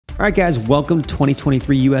All right, guys, welcome to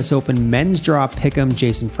 2023 US Open Men's Draw Pick'em.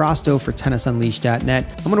 Jason Frausto for TennisUnleashed.net.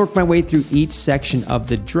 I'm going to work my way through each section of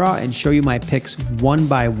the draw and show you my picks one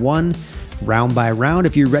by one, round by round.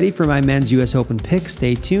 If you're ready for my men's US Open pick,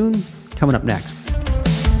 stay tuned. Coming up next.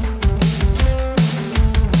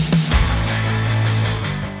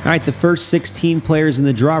 All right, the first 16 players in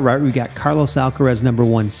the draw, right? We got Carlos Alcaraz,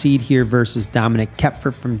 #1 seed here versus Dominic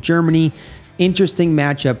Koepfer from Germany. Interesting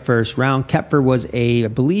matchup first round. Koepfer was I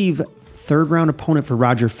believe, third round opponent for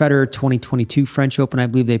Roger Federer, 2022 French Open. I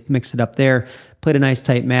believe they mixed it up there. Played a nice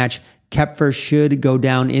tight match. Koepfer should go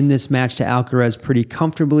down in this match to Alcaraz pretty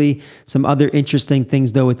comfortably. Some other interesting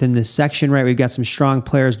things, though, within this section, right? We've got some strong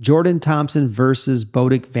players. Jordan Thompson versus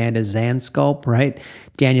Botic van de Zandschulp, right?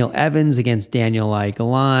 Daniel Evans against Daniel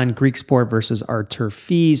Galan. Greek Sport versus Artur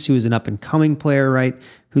Fies, who is an up-and-coming player, right?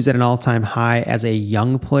 Who's at an all-time high as a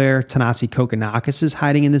young player. Thanasi Kokkinakis is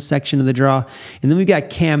hiding in this section of the draw. And then we've got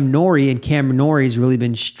Cam Norrie, and Cam Norrie's really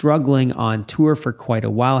been struggling on tour for quite a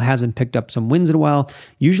while. Hasn't picked up some wins in a while.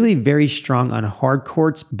 Usually very strong on hard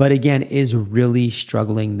courts, but again, is really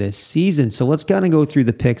struggling this season. So let's kind of go through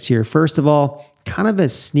the picks here. First of all, kind of a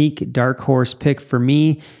sneak dark horse pick for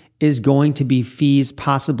me is going to be Fies,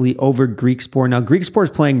 possibly over Greek Sport. Now, Greek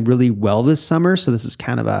Sport is playing really well this summer, so this is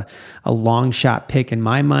kind of a long shot pick in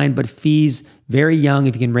my mind, but Fies, very young,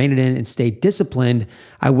 if you can rein it in and stay disciplined,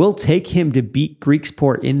 I will take him to beat Greek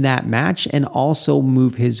Sport in that match and also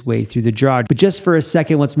move his way through the draw. But just for a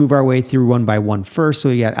second, let's move our way through one by one first. So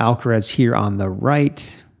we got Alcaraz here on the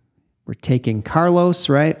right. We're taking Carlos,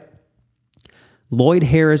 right? Lloyd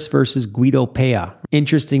Harris versus Guido Pella.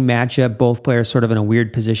 Interesting matchup. Both players sort of in a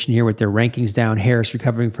weird position here with their rankings down. Harris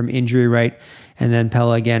recovering from injury, right? And then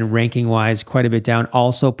Pella, again, ranking-wise, quite a bit down.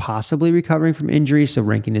 Also possibly recovering from injury, so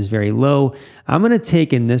ranking is very low. I'm going to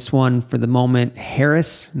take in this one for the moment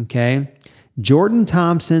Harris, okay? Jordan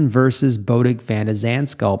Thompson versus Botic van de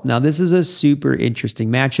Zandschulp. Now, this is a super interesting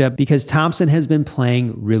matchup because Thompson has been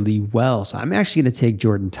playing really well. So I'm actually going to take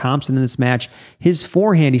Jordan Thompson in this match. His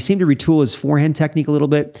forehand, he seemed to retool his forehand technique a little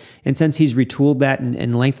bit. And since he's retooled that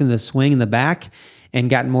and lengthened the swing in the back and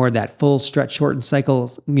gotten more of that full stretch shortened cycle,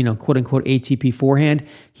 quote unquote ATP forehand,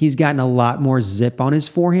 he's gotten a lot more zip on his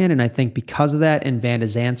forehand. And I think because of that and Van de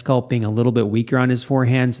Zandschulp being a little bit weaker on his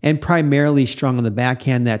forehands and primarily strong on the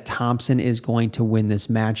backhand, that Thompson is going to win this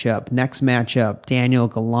matchup. Next matchup, Daniel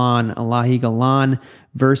Galan, Alahi Galan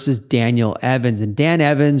versus Daniel Evans. And Dan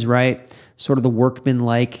Evans, right, sort of the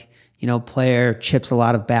workman-like player, chips a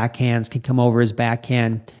lot of backhands, can come over his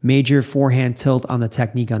backhand, major forehand tilt on the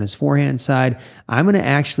technique on his forehand side. I'm going to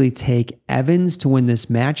actually take Evans to win this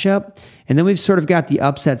matchup. And then we've sort of got the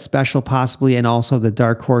upset special possibly and also the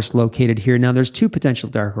dark horse located here. Now there's two potential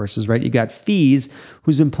dark horses, right? You got Fies,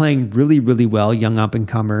 who's been playing really, really well, young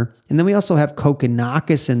up-and-comer. And then we also have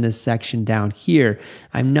Kokkinakis in this section down here.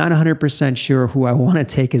 I'm not 100% sure who I want to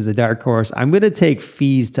take as the dark horse. I'm going to take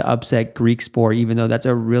Fies to upset Greek Sport, even though that's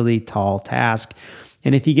a really tall task.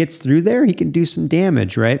 And if he gets through there, he can do some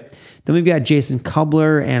damage, right? Then we've got Jason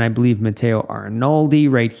Kubler and I believe Matteo Arnoldi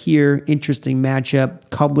right here. Interesting matchup.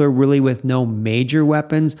 Kubler really with no major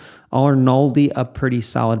weapons. Arnoldi, a pretty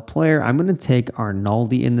solid player. I'm going to take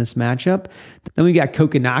Arnoldi in this matchup. Then we got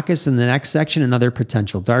Kokkinakis in the next section, another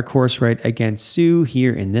potential dark horse, right, against Sue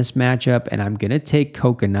here in this matchup. And I'm going to take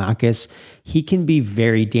Kokkinakis. He can be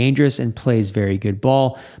very dangerous and plays very good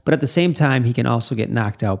ball, but at the same time, he can also get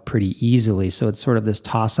knocked out pretty easily. So it's sort of this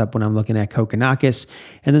toss-up when I'm looking at Kokkinakis.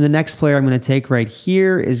 And then the next player I'm going to take right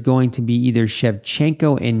here is going to be either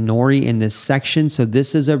Shevchenko and Norrie in this section. So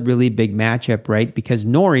this is a really big matchup, right? Because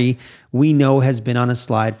Norrie, we know, has been on a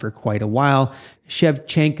slide for quite a while.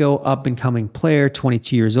 Shevchenko, up-and-coming player,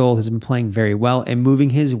 22 years old, has been playing very well and moving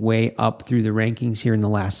his way up through the rankings here in the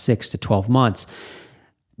last 6 to 12 months.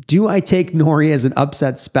 Do I take Norrie as an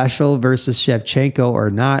upset special versus Shevchenko or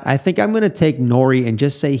not? I think I'm going to take Norrie and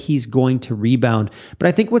just say he's going to rebound. But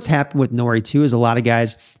I think what's happened with Norrie too is a lot of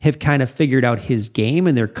guys have kind of figured out his game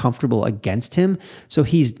and they're comfortable against him. So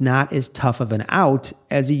he's not as tough of an out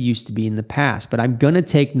as he used to be in the past. But I'm going to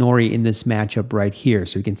take Norrie in this matchup right here.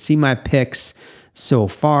 So you can see my picks so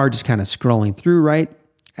far, just kind of scrolling through, right?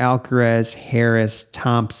 Alcaraz, Harris,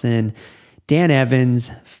 Thompson, Dan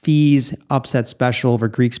Evans, Fies, upset special over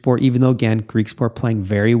Greek Sport, even though, again, Greek Sport playing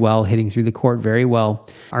very well, hitting through the court very well.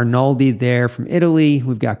 Arnoldi there from Italy.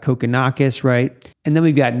 We've got Kokkinakis, right? And then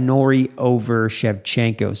we've got Norrie over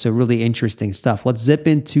Shevchenko. So really interesting stuff. Let's zip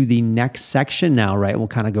into the next section now, right? We'll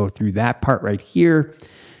kind of go through that part right here.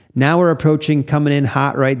 Now we're approaching coming in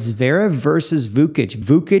hot, right? Zverev versus Vukic.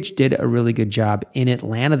 Vukic did a really good job in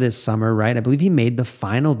Atlanta this summer, right? I believe he made the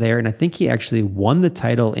final there, and I think he actually won the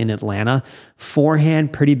title in Atlanta.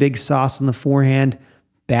 Forehand, pretty big sauce on the forehand.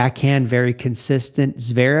 Backhand, very consistent.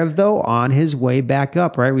 Zverev, though, on his way back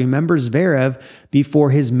up, right? Remember, Zverev, before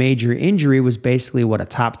his major injury, was basically, a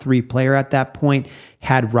top 3 player at that point.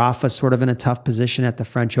 Had Rafa sort of in a tough position at the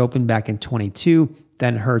French Open back in 22,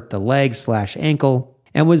 then hurt the leg/ankle,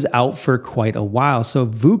 and was out for quite a while. So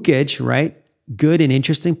Vukic, right? Good and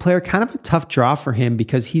interesting player. Kind of a tough draw for him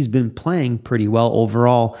because he's been playing pretty well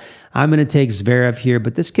overall. I'm going to take Zverev here,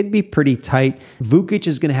 but this could be pretty tight. Vukic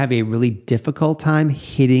is going to have a really difficult time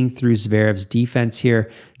hitting through Zverev's defense here.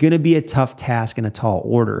 Going to be a tough task in a tall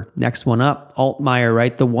order. Next one up, Altmaier,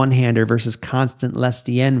 right? The one-hander versus Constant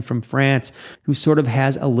Lestienne from France, who sort of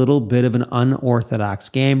has a little bit of an unorthodox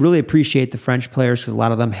game. Really appreciate the French players because a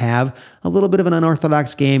lot of them have a little bit of an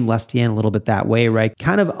unorthodox game. Lestienne a little bit that way, right?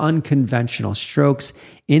 Kind of unconventional strokes.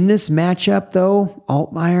 In this matchup, though,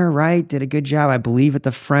 Altmaier, right, did a good job. I believe at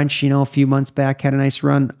the French, a few months back, had a nice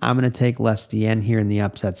run. I'm going to take Lestienne here in the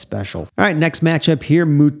upset special. All right, next matchup here,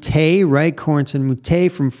 Moutet, right? Corentin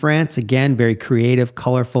Moutet from France. Again, very creative,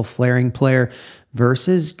 colorful, flaring player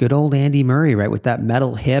versus good old Andy Murray, right? With that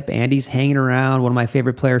metal hip. Andy's hanging around, one of my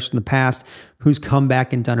favorite players from the past, who's come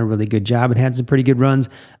back and done a really good job and had some pretty good runs.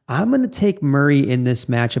 I'm going to take Murray in this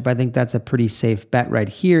matchup. I think that's a pretty safe bet right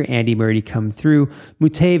here. Andy Murray to come through.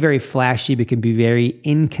 Moutet, very flashy, but can be very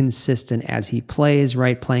inconsistent as he plays,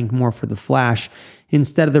 right? Playing more for the flash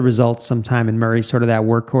instead of the results sometime, and Murray's sort of that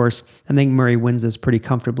workhorse. I think Murray wins this pretty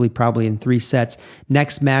comfortably, probably in 3 sets.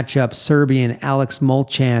 Next matchup, Serbian Alex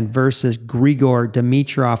Molchan versus Grigor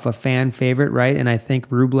Dimitrov, a fan favorite, right? And I think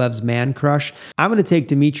Rublev's man crush. I'm going to take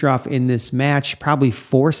Dimitrov in this match, probably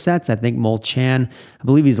 4 sets. I think Molchan, I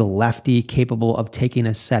believe he's a lefty capable of taking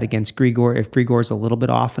a set against Grigor if Grigor's a little bit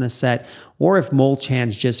off in a set, or if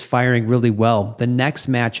Molchan's just firing really well. The next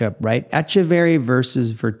matchup, right? Etcheverry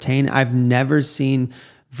versus Vertanen. I've never seen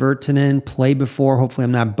Vertanen play before. Hopefully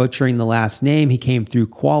I'm not butchering the last name. He came through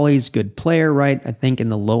qualies, good player, right? I think in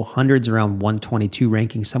the low hundreds, around 122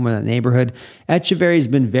 ranking, somewhere in that neighborhood. Etcheverry's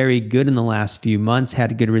been very good in the last few months,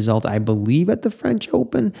 had a good result, I believe, at the French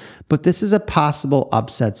Open, but this is a possible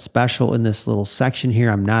upset special in this little section here.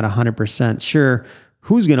 I'm not 100% sure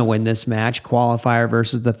who's going to win this match, qualifier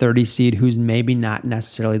versus the 30 seed, who's maybe not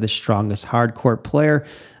necessarily the strongest hardcourt player.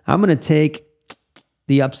 I'm going to take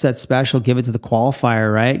the upset special, give it to the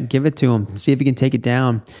qualifier, right? Give it to him. See if he can take it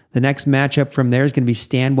down. The next matchup from there is going to be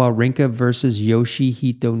Stan Wawrinka versus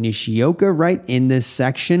Yoshihito Nishioka, right? In this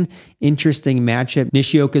section, interesting matchup.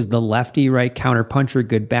 Nishioka's the lefty, right? Counter puncher,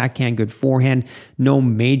 good backhand, good forehand. No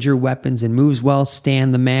major weapons and moves well.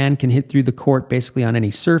 Stan, the man, can hit through the court basically on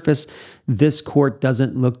any surface. This court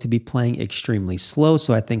doesn't look to be playing extremely slow,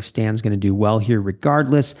 so I think Stan's going to do well here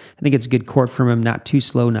regardless. I think it's a good court from him, not too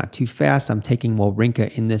slow, not too fast. I'm taking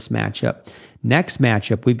Wawrinka in this matchup. Next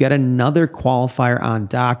matchup, we've got another qualifier on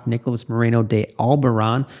dock, Nicolas Moreno de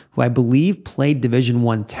Alboran, who I believe played Division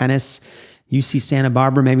I tennis, UC Santa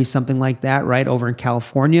Barbara, maybe something like that, right, over in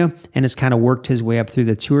California, and has kind of worked his way up through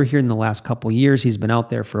the tour here in the last couple years. He's been out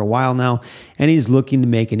there for a while now, and he's looking to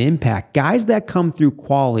make an impact. Guys that come through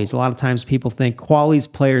qualies, a lot of times people think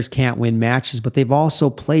qualies players can't win matches, but they've also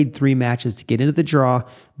played 3 matches to get into the draw.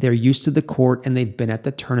 They're used to the court, and they've been at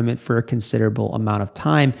the tournament for a considerable amount of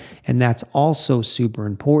time, and that's also super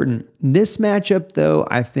important. This matchup, though,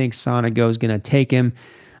 I think Sonego is going to take him.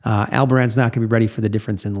 Alboran's not going to be ready for the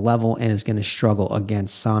difference in level and is going to struggle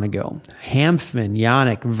against Sonego. Hanfman,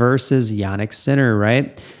 Jannik versus Jannik Sinner,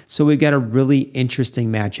 right? So we've got a really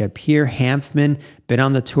interesting matchup here. Hanfman, been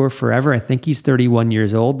on the tour forever. I think he's 31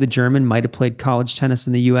 years old. The German might have played college tennis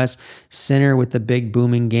in the U.S. Sinner with the big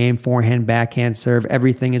booming game, forehand, backhand serve.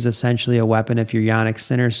 Everything is essentially a weapon if you're Jannik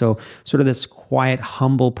Sinner. So sort of this quiet,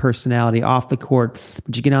 humble personality off the court.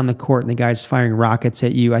 But you get on the court and the guy's firing rockets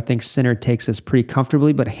at you. I think Sinner takes this pretty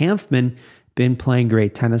comfortably, but Hanfman been playing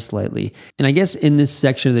great tennis lately. And I guess in this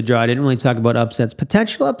section of the draw, I didn't really talk about upsets.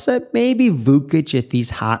 Potential upset, maybe Vukic if he's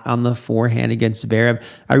hot on the forehand against Zverev.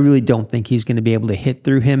 I really don't think he's going to be able to hit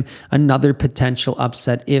through him. Another potential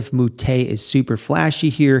upset if Moutet is super flashy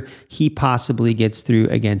here, he possibly gets through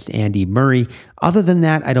against Andy Murray. Other than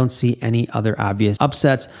that, I don't see any other obvious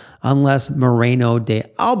upsets unless Moreno de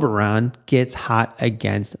Alboran gets hot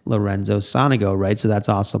against Lorenzo Sonego, right? So that's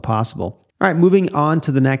also possible. All right, moving on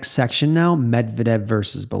to the next section now, Medvedev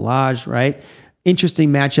versus Balazs, right? Interesting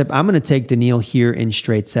matchup. I'm going to take Daniil here in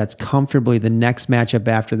straight sets comfortably. The next matchup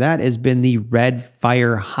after that has been the red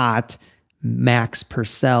fire hot Max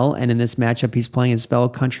Purcell. And in this matchup, he's playing his fellow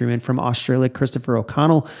countryman from Australia, Christopher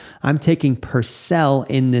O'Connell. I'm taking Purcell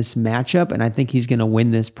in this matchup, and I think he's going to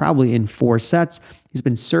win this probably in 4 sets. He's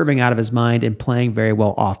been serving out of his mind and playing very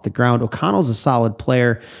well off the ground. O'Connell's a solid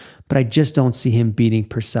player, but I just don't see him beating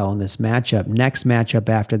Purcell in this matchup. Next matchup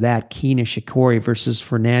after that, Kei Nishikori versus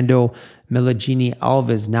Fernando Meligini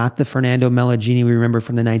Alves. Not the Fernando Meligini we remember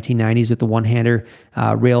from the 1990s with the one-hander,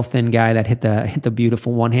 rail thin guy that hit the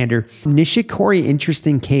beautiful one-hander. Nishikori,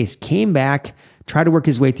 interesting case. Came back, tried to work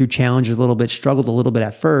his way through challenges a little bit, struggled a little bit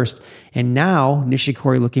at first, and now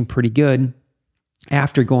Nishikori looking pretty good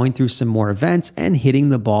after going through some more events and hitting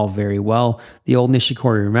the ball very well. The old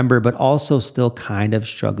Nishikori, remember, but also still kind of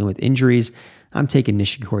struggling with injuries. I'm taking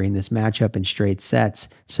Nishikori in this matchup in straight sets.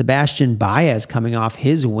 Sebastian Baez coming off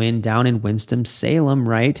his win down in Winston-Salem,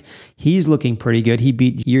 right? He's looking pretty good. He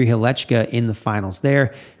beat Yuri Hilechka in the finals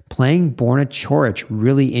there. Playing Borna Coric,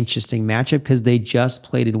 really interesting matchup because they just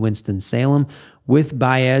played in Winston-Salem with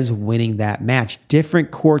Baez winning that match.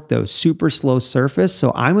 Different court though, super slow surface.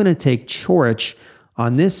 So I'm going to take Coric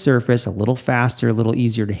on this surface, a little faster, a little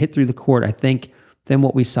easier to hit through the court, I think, than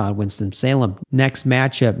what we saw in Winston-Salem. Next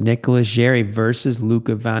matchup, Nicolas Jarry versus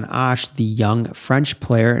Luca Van Asch, the young French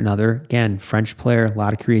player. Another, again, French player, a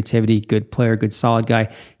lot of creativity, good player, good solid guy.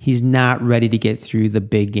 He's not ready to get through the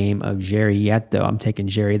big game of Jarry yet, though. I'm taking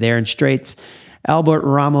Jarry there in straights. Albert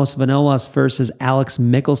Ramos Vinolas versus Alex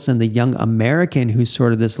Mickelson, the young American who's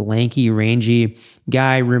sort of this lanky, rangy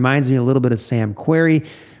guy. Reminds me a little bit of Sam Querrey.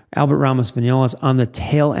 Albert Ramos Vinolas on the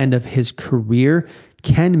tail end of his career.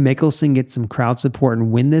 Can Mickelson get some crowd support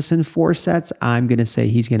and win this in 4 sets? I'm going to say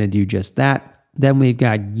he's going to do just that. Then we've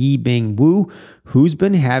got Yibing Wu, who's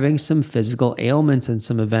been having some physical ailments in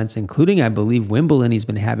some events, including, I believe, Wimbledon. He's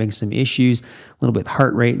been having some issues, a little bit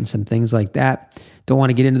heart rate and some things like that. Don't want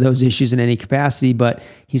to get into those issues in any capacity, but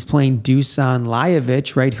he's playing Dusan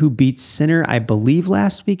Lajovic, right, who beat Sinner, I believe,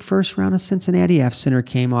 last week, first round of Cincinnati. After Sinner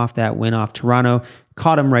came off that win off Toronto,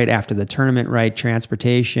 caught him right after the tournament, right?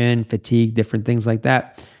 Transportation, fatigue, different things like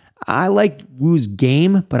that. I like Wu's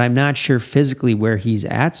game, but I'm not sure physically where he's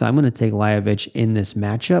at, so I'm going to take Lajovic in this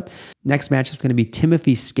matchup. Next matchup is going to be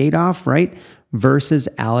Timothy Skadoff, right, versus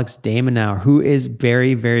Alex de Minaur, who is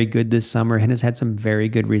very, very good this summer and has had some very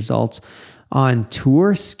good results on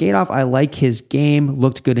tour. Skadoff, I like his game,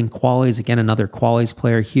 looked good in qualies. Again, another qualies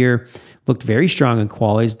player here. Looked very strong in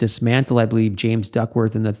qualies. Dismantled, I believe, James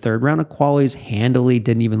Duckworth in the 3rd round of qualies. Handily,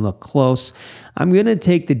 didn't even look close. I'm going to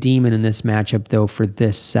take the Demon in this matchup, though, for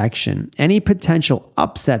this section. Any potential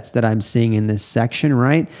upsets that I'm seeing in this section,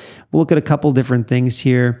 right? We'll look at a couple different things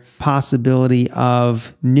here. Possibility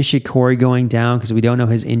of Nishikori going down because we don't know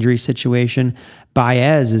his injury situation.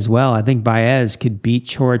 Baez as well. I think Baez could beat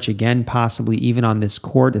Coric again, possibly even on this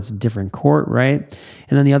court. It's a different court, right?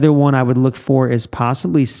 And then the other one I would look for is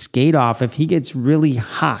possibly Skadoff. If he gets really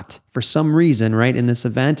hot for some reason, right, in this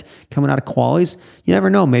event, coming out of qualies, you never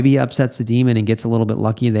know. Maybe he upsets the Demon and gets a little bit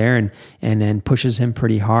lucky there and then pushes him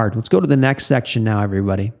pretty hard. Let's go to the next section now,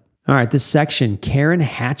 everybody. All right, this section, Karen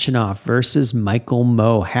Khachanov versus Michael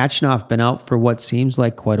Mmoh. Khachanov been out for what seems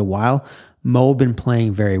like quite a while. Mmoh been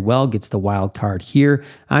playing very well, gets the wild card here.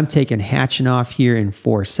 I'm taking Khachanov here in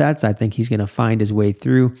 4 sets. I think he's going to find his way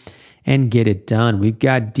through and get it done. We've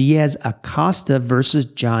got Diaz Acosta versus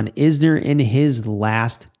John Isner in his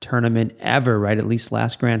last tournament ever, right? At least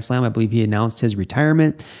last Grand Slam. I believe he announced his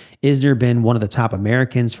retirement. Isner been one of the top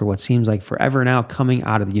Americans for what seems like forever now, coming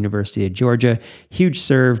out of the University of Georgia. Huge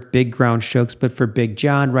serve, big ground strokes, but for Big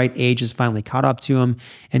John, right, age has finally caught up to him,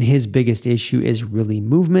 and his biggest issue is really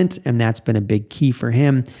movement, and that's been a big key for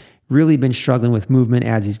him. Really been struggling with movement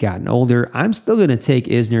as he's gotten older. I'm still going to take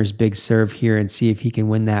Isner's big serve here and see if he can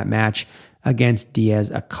win that match against Diaz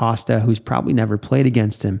Acosta, who's probably never played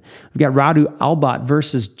against him. We've got Radu Albat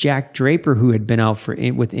versus Jack Draper, who had been out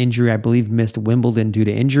with injury. I believe missed Wimbledon due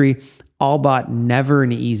to injury. Albat, never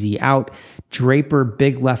an easy out. Draper,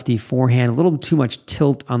 big lefty forehand, a little too much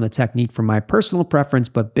tilt on the technique for my personal preference,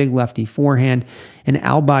 but big lefty forehand. And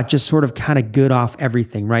Albat just sort of kind of good off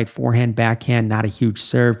everything, right? Forehand, backhand, not a huge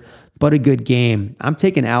serve, but a good game. I'm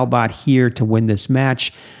taking Albat here to win this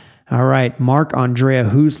match. All right, Marc-Andrea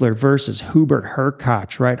Husler versus Hubert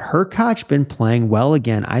Hurkacz, right? Hurkacz been playing well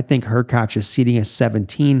again. I think Hurkacz's seeding as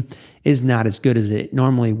 17 is not as good as it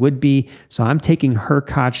normally would be. So I'm taking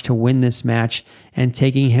Hurkacz to win this match and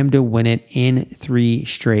taking him to win it in 3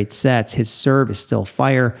 straight sets. His serve is still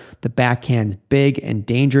fire. The backhand's big and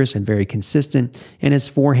dangerous and very consistent. And his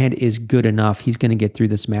forehand is good enough. He's going to get through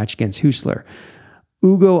this match against Husler.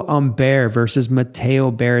 Ugo Humbert versus Matteo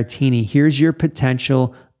Berrettini. Here's your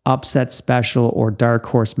potential upset special or dark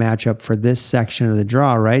horse matchup for this section of the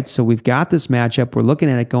draw, right? So we've got this matchup. We're looking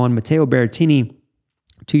at it going, Matteo Berrettini,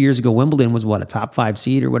 2 years ago, Wimbledon was what, a top 5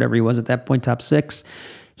 seed or whatever he was at that point, top 6.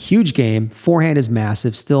 Huge game. Forehand is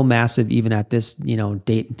massive, still massive even at this,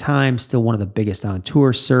 date and time. Still one of the biggest on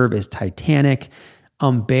tour. Serve is titanic.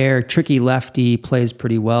 Humbert, tricky lefty, plays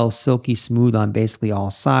pretty well. Silky smooth on basically all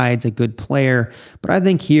sides. A good player. But I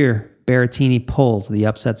think here, Berrettini pulls the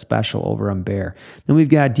upset special over Humbert. Then we've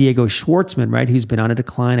got Diego Schwartzman, right, who's been on a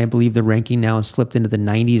decline. I believe the ranking now has slipped into the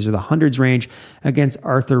 90s or the 100s range against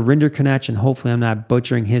Arthur Rinderknech, and hopefully I'm not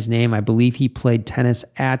butchering his name. I believe he played tennis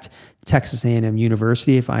at Texas A&M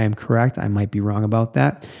University, if I am correct. I might be wrong about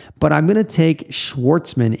that. But I'm going to take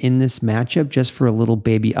Schwartzman in this matchup just for a little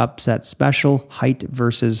baby upset special, height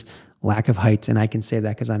versus lack of height, and I can say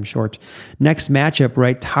that because I'm short. Next matchup,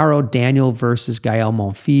 right? Taro Daniel versus Gael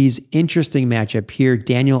Monfils. Interesting matchup here.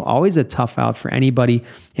 Daniel, always a tough out for anybody,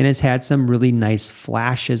 and has had some really nice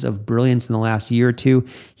flashes of brilliance in the last year or two.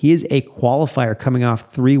 He is a qualifier coming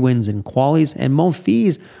off 3 wins in qualies, and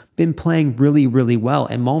Monfils been playing really, really well.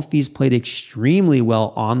 And Monfils played extremely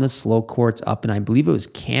well on the slow courts up in, I believe it was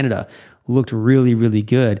Canada. Looked really, really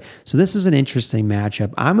good. So this is an interesting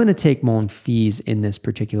matchup. I'm going to take Monfils in this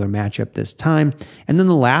particular matchup this time. And then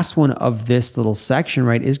the last one of this little section,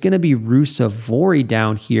 right, is going to be Ruusuvuori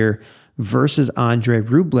down here versus Andre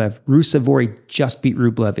Rublev. Ruusuvuori just beat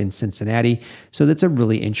Rublev in Cincinnati. So that's a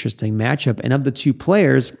really interesting matchup. And of the 2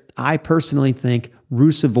 players, I personally think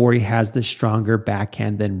Ruusuvuori has the stronger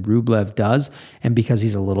backhand than Rublev does. And because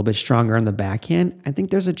he's a little bit stronger on the backhand, I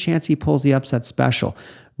think there's a chance he pulls the upset special.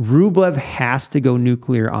 Rublev has to go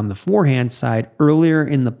nuclear on the forehand side earlier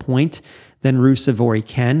in the point than Ruusuvuori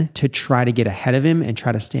can to try to get ahead of him and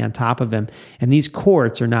try to stay on top of him. And these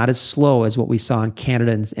courts are not as slow as what we saw in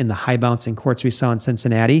Canada and in the high bouncing courts we saw in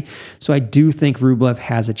Cincinnati. So I do think Rublev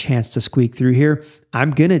has a chance to squeak through here. I'm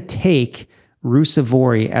going to take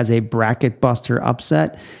Ruusuvuori as a bracket buster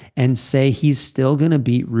upset and say he's still going to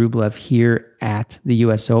beat Rublev here at the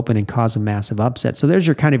U.S. Open and cause a massive upset. So there's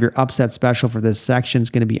your kind of your upset special for this section.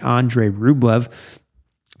 It's going to be Andre Rublev.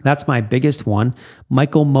 That's my biggest one.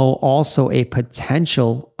 Michael Mmoh, also a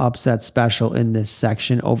potential upset special in this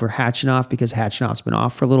section over Khachanov because Khachanov's been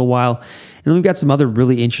off for a little while. And then we've got some other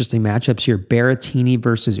really interesting matchups here. Berrettini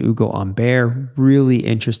versus Ugo Humbert. Really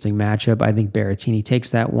interesting matchup. I think Berrettini takes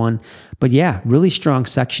that one. But yeah, really strong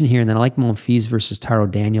section here. And then I like Monfils versus Taro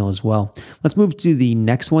Daniel as well. Let's move to the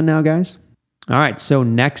next one now, guys. All right, so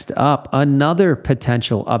next up, another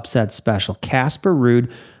potential upset special. Casper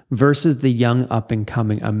Ruud versus the young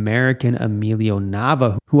up-and-coming American Emilio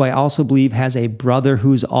Nava, who I also believe has a brother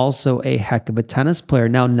who's also a heck of a tennis player.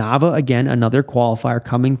 Now, Nava, again, another qualifier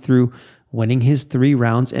coming through, winning his 3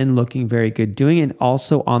 rounds and looking very good, doing it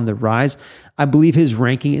also on the rise. I believe his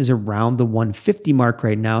ranking is around the 150 mark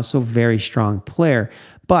right now, so very strong player.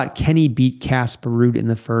 But can he beat Casper Ruud in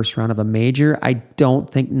the first round of a major? I don't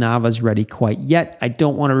think Nava's ready quite yet. I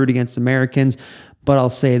don't want to root against Americans, but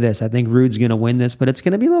I'll say this, I think Ruud's going to win this, but it's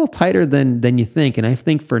going to be a little tighter than you think. And I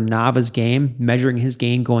think for Nava's game, measuring his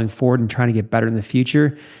game going forward and trying to get better in the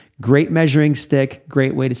future, great measuring stick,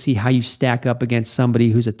 great way to see how you stack up against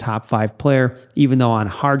somebody who's a top 5 player, even though on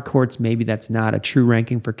hard courts, maybe that's not a true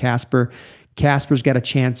ranking for Casper. Casper's got a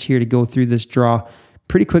chance here to go through this draw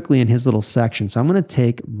pretty quickly in his little section. So I'm going to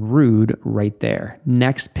take Ruud right there.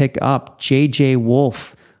 Next pick up, JJ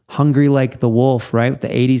Wolf, hungry like the wolf, right? With the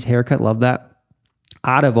 80s haircut, love that.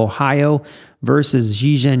 Out of Ohio versus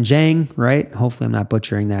Zhizhen Zhang, right? Hopefully I'm not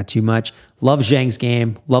butchering that too much. Love Zhang's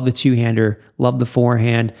game. Love the two-hander. Love the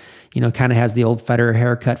forehand. Kind of has the old Federer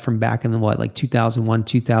haircut from back in the, like 2001,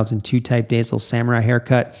 2002 type days, little samurai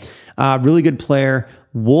haircut. Really good player.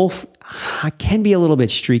 Wolf can be a little bit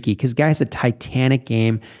streaky because guy has a titanic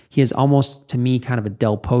game. He has almost, to me, kind of a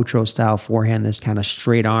Del Potro style forehand, this kind of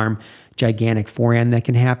straight arm, gigantic forehand that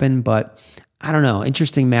can happen. But I don't know.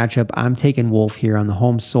 Interesting matchup. I'm taking Wolf here on the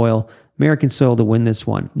home soil, American soil, to win this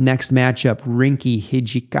one. Next matchup, Rinky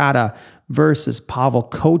Hijikata versus Pavel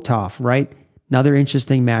Kotov, right? Another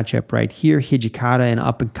interesting matchup right here. Hijikata, an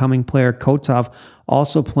up-and-coming player. Kotov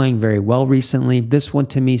also playing very well recently. This one,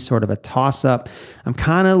 to me, sort of a toss-up. I'm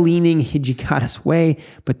kind of leaning Hijikata's way,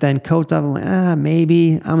 but then Kotov, I'm like,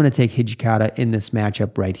 maybe. I'm going to take Hijikata in this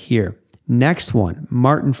matchup right here. Next one,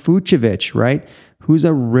 Martin Fucsovics, right? Who's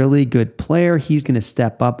a really good player. He's going to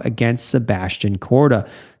step up against Sebastian Korda.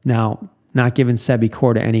 Now, not giving Sebi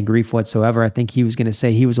Korda any grief whatsoever. I think he was going to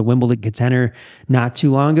say he was a Wimbledon contender not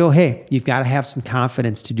too long ago. Hey, you've got to have some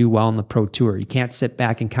confidence to do well on the Pro Tour. You can't sit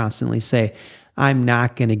back and constantly say, I'm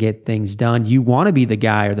not going to get things done. You want to be the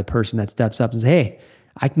guy or the person that steps up and says, hey,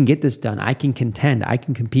 I can get this done. I can contend. I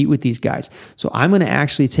can compete with these guys. So I'm going to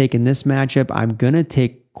actually take in this matchup, I'm going to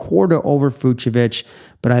take Korda over Fucsovics,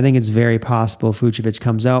 but I think it's very possible Fucsovics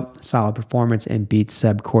comes out, solid performance, and beats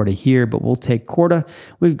Seb Korda here, but we'll take Korda.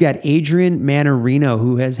 We've got Adrian Mannarino,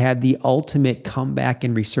 who has had the ultimate comeback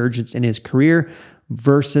and resurgence in his career,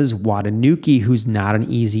 versus Watanuki, who's not an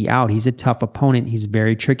easy out. He's a tough opponent. He's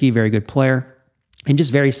very tricky, very good player, and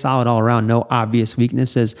just very solid all around, no obvious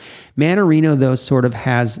weaknesses. Mannarino, though, sort of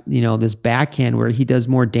has, this backhand where he does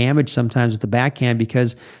more damage sometimes with the backhand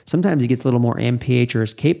because sometimes he gets a little more MPH or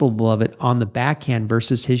is capable of it on the backhand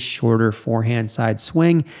versus his shorter forehand side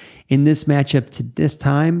swing. In this matchup to this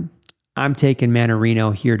time, I'm taking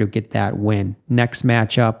Mannarino here to get that win. Next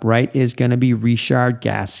matchup, right, is going to be Richard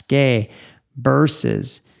Gasquet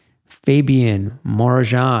versus Fabian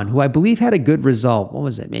Morajan, who I believe had a good result. What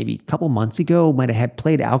was it? Maybe a couple months ago, might have had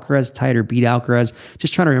played Alcaraz tight or beat Alcaraz.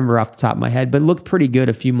 Just trying to remember off the top of my head, but looked pretty good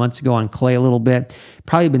a few months ago on clay a little bit.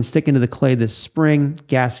 Probably been sticking to the clay this spring.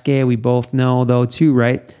 Gasquet, we both know though too,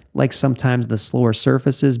 right? Like sometimes the slower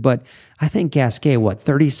surfaces, but I think Gasquet,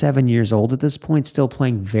 37 years old at this point, still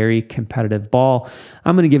playing very competitive ball.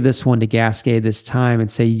 I'm going to give this one to Gasquet this time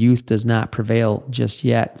and say youth does not prevail just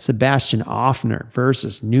yet. Sebastian Offner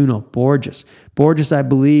versus Nuno Borges. Borges, I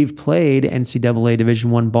believe, played NCAA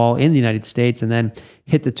Division I ball in the United States and then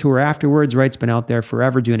hit the tour afterwards, right? It's been out there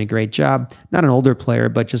forever doing a great job. Not an older player,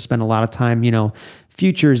 but just spent a lot of time,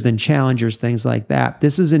 futures, then challengers, things like that.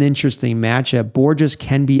 This is an interesting matchup. Borges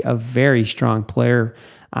can be a very strong player.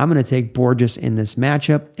 I'm going to take Borges in this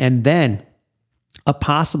matchup. And then a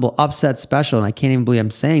possible upset special, and I can't even believe I'm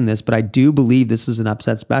saying this, but I do believe this is an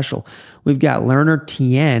upset special. We've got Lerner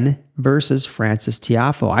Tien versus Francis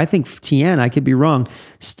Tiafoe. I think Tien, I could be wrong,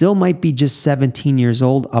 still might be just 17 years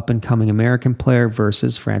old, up-and-coming American player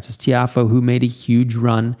versus Francis Tiafoe, who made a huge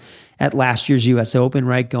run at last year's U.S. Open,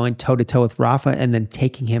 right? Going toe-to-toe with Rafa and then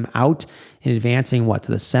taking him out and advancing,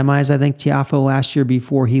 to the semis, I think, Tiafoe last year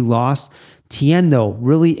before he lost. Tien, though,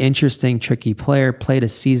 really interesting, tricky player. Played a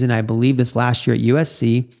season, I believe, this last year at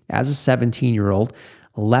USC as a 17-year-old.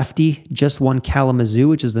 Lefty, just won Kalamazoo,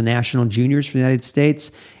 which is the national juniors for the United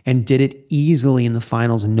States, and did it easily in the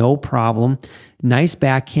finals, no problem. Nice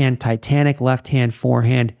backhand, titanic left-hand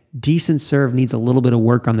forehand, decent serve, needs a little bit of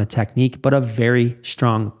work on the technique, but a very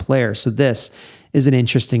strong player. So this is an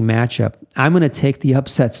interesting matchup. I'm going to take the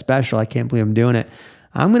upset special. I can't believe I'm doing it.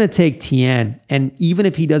 I'm going to take Tien, and even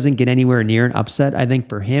if he doesn't get anywhere near an upset, I think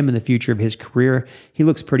for him in the future of his career, he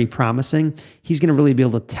looks pretty promising. He's going to really be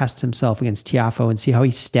able to test himself against Tiafoe and see how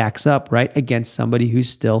he stacks up, right, against somebody who's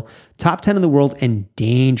still top 10 in the world and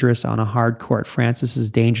dangerous on a hard court. Francis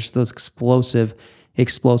is dangerous with those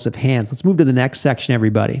explosive hands. Let's move to the next section,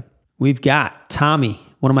 everybody. We've got Tommy,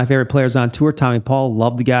 one of my favorite players on tour, Tommy Paul.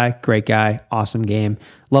 Love the guy, great guy, awesome game.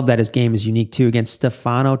 Love that his game is unique too, against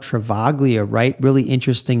Stefano Travaglia, right? Really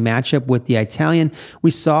interesting matchup with the Italian. We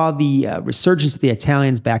saw the resurgence of the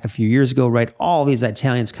Italians back a few years ago, right? All these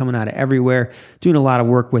Italians coming out of everywhere, doing a lot of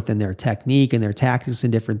work within their technique and their tactics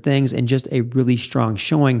and different things, and just a really strong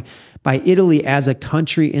showing by Italy as a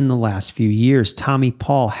country in the last few years. Tommy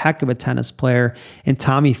Paul, heck of a tennis player, and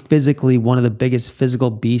Tommy physically one of the biggest physical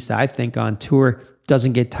beasts, I think, on tour.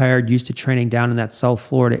 Doesn't get tired, used to training down in that South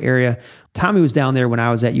Florida area. Tommy was down there when I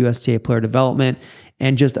was at USTA Player Development,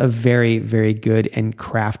 and just a very, very good and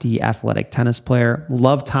crafty athletic tennis player.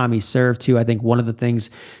 Love Tommy's serve too. I think one of the things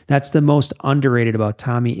that's the most underrated about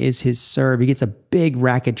Tommy is his serve. He gets a big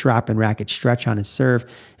racket drop and racket stretch on his serve,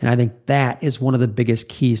 and I think that is one of the biggest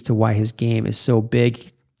keys to why his game is so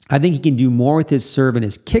big. I think he can do more with his serve and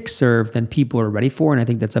his kick serve than people are ready for, and I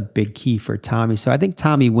think that's a big key for Tommy. So I think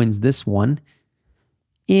Tommy wins this one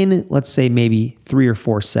in, let's say, maybe 3 or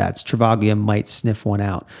 4 sets. Travaglia might sniff one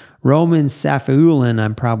out. Roman Safiullin,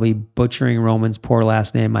 I'm probably butchering Roman's poor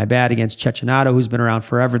last name, my bad, against Cecchinato, who's been around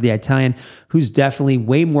forever, the Italian, who's definitely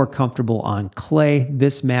way more comfortable on clay.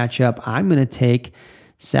 This matchup, I'm going to take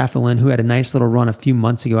Safiullin, who had a nice little run a few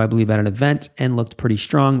months ago, I believe, at an event and looked pretty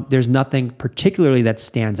strong. There's nothing particularly that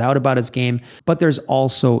stands out about his game, but there's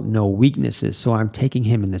also no weaknesses, so I'm taking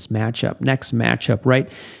him in this matchup. Next matchup, right?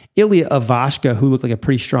 Ilya Ivashka, who looked like a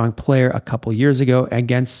pretty strong player a couple years ago,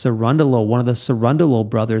 against Cerundolo, one of the Cerundolo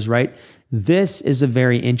brothers, right? This is a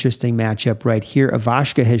very interesting matchup right here.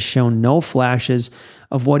 Ivashka has shown no flashes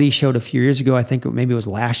of what he showed a few years ago. I think maybe it was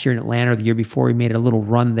last year in Atlanta or the year before. He made a little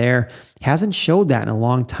run there. Hasn't showed that in a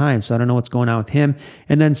long time, so I don't know what's going on with him.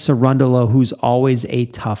 And then Cerundolo, who's always a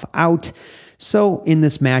tough out. So in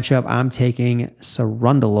this matchup, I'm taking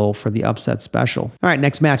Cerundolo for the upset special. All right,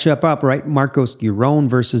 next matchup up, right? Marcos Giron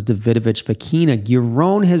versus Davidovich Fokina.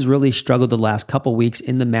 Giron has really struggled the last couple weeks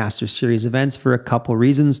in the Masters Series events for a couple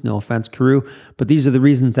reasons. No offense, Carew, but these are the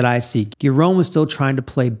reasons that I see. Giron was still trying to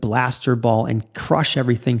play blaster ball and crush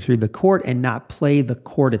everything through the court and not play the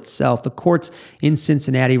court itself. The courts in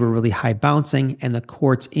Cincinnati were really high bouncing, and the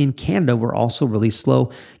courts in Canada were also really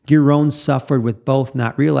slow. Giron suffered with both,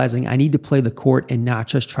 not realizing I need to play the court and not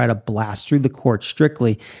just try to blast through the court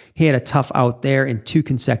strictly. He had a tough out there in 2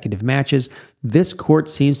 consecutive matches. This court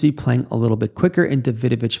seems to be playing a little bit quicker, and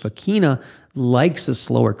Davidovich Fokina likes a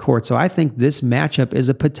slower court. So I think this matchup is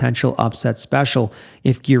a potential upset special.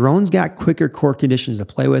 If Giron's got quicker court conditions to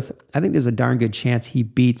play with, I think there's a darn good chance he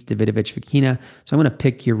beats Davidovich Fokina. So I'm going to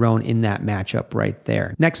pick Giron in that matchup right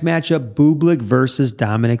there. Next matchup, Bublik versus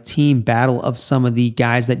Dominic Thiem. Battle of some of the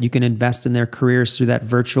guys that you can invest in their careers through that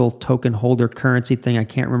virtual token holder currency thing. I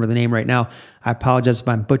can't remember the name right now. I apologize if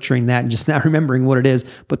I'm butchering that and just not remembering what it is,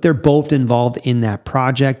 but they're both involved in that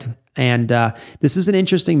project. And this is an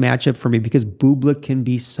interesting matchup for me because Bublik can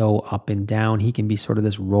be so up and down. He can be sort of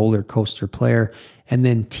this roller coaster player. And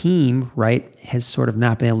then Thiem, right, has sort of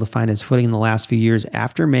not been able to find his footing in the last few years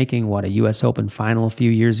after making, a US Open final a few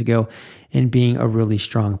years ago and being a really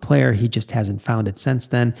strong player. He just hasn't found it since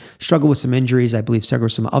then. Struggled with some injuries, I believe, struggled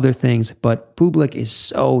with some other things, but Bublik is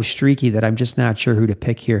so streaky that I'm just not sure who to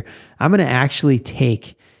pick here. I'm going to actually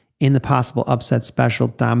take, in the possible upset special,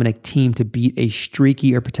 Dominic Thiem to beat a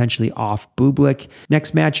streaky or potentially off Bublik.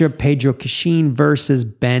 Next matchup, Pedro Cachin versus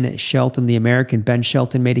Ben Shelton, the American. Ben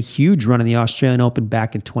Shelton made a huge run in the Australian Open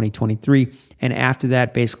back in 2023. And after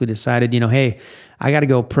that, basically decided, hey, I got to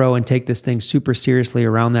go pro and take this thing super seriously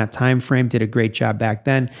around that time frame. Did a great job back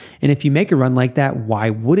then. And if you make a run like that,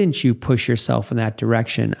 why wouldn't you push yourself in that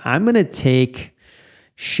direction? I'm going to take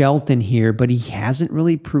Shelton here, but he hasn't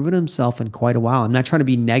really proven himself in quite a while. I'm not trying to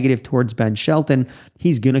be negative towards Ben Shelton.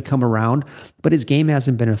 He's going to come around, but his game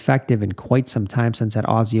hasn't been effective in quite some time since that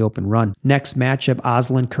Aussie Open run. Next matchup,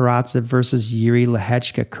 Aslan Karatsev versus Yuri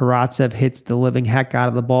Lehechka. Karatsev hits the living heck out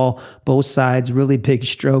of the ball. Both sides, really big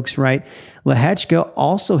strokes, right? Lehechka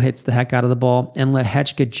also hits the heck out of the ball, and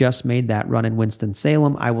Lehechka just made that run in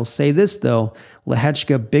Winston-Salem. I will say this, though.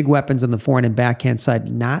 Lehechka, big weapons on the forehand and backhand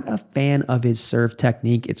side. Not a fan of his serve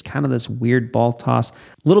technique. It's kind of this weird ball toss. A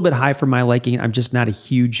little bit high for my liking. I'm just not a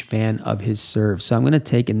huge fan of his serve. So I'm going to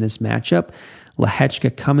take in this matchup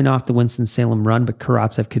Lehechka coming off the Winston-Salem run, but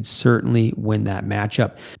Karatsev could certainly win that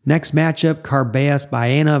matchup. Next matchup, Carballes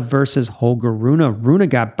Baena versus Holger Rune. Rune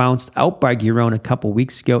got bounced out by Giron a couple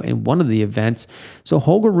weeks ago in one of the events, so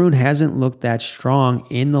Holger Rune hasn't looked that strong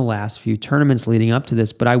in the last few tournaments leading up to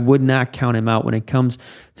this, but I would not count him out when it comes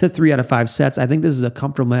to 3 out of 5 sets. I think this is a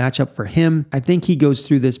comfortable matchup for him. I think he goes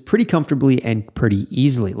through this pretty comfortably and pretty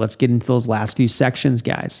easily. Let's get into those last few sections,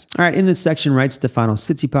 guys. All right, in this section, right, Stefanos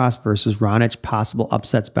Tsitsipas versus Raonic, possible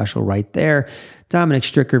upset special right there. Dominic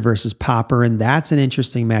Stricker versus Popper, and that's an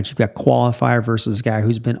interesting match. You've got qualifier versus a guy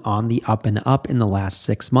who's been on the up and up in the last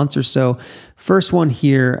 6 months or so. First one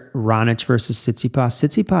here, Raonic versus Tsitsipas.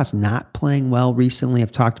 Tsitsipas not playing well recently.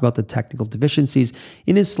 I've talked about the technical deficiencies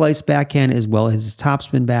in his slice backhand as well as his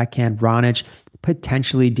topspin backhand. Raonic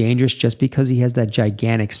potentially dangerous just because he has that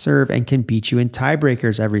gigantic serve and can beat you in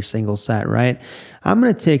tiebreakers every single set, right? I'm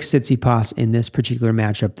going to take Tsitsipas in this particular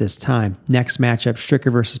matchup this time. Next matchup,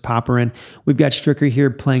 Stricker versus Popyrin. We've got Stricker here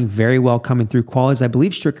playing very well coming through qualies. I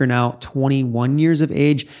believe Stricker now 21 years of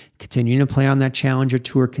age, continuing to play on that Challenger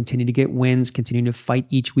Tour, continue to get wins, continuing to fight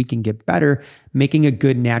each week and get better, making a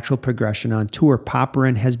good natural progression on tour.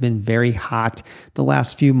 Popyrin has been very hot the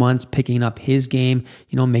last few months, picking up his game,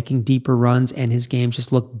 making deeper runs, and his game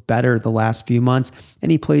just looked better the last few months.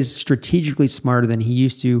 And he plays strategically smarter than he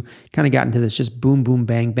used to. Kind of got into this just boom, boom,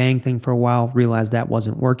 bang, bang thing for a while, realized that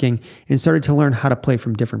wasn't working, and started to learn how to play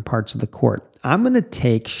from different parts of the court. I'm going to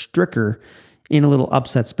take Stricker in a little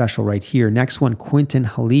upset special right here. Next one, Quentin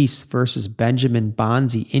Halys versus Benjamin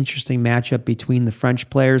Bonzi. Interesting matchup between the French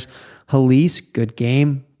players. Halys, good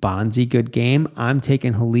game. Bonzi, good game. I'm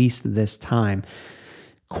taking Halys this time.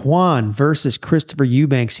 Kwon versus Christopher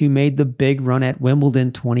Eubanks, who made the big run at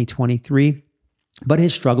Wimbledon 2023. but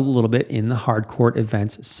has struggled a little bit in the hard court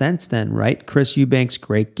events since then, right? Chris Eubanks,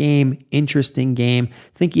 great game, interesting game.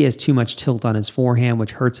 I think he has too much tilt on his forehand,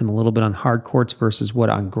 which hurts him a little bit on hard courts versus what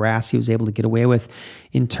on grass he was able to get away with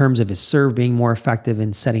in terms of his serve being more effective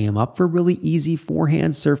and setting him up for really easy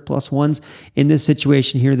forehand serve plus ones. In this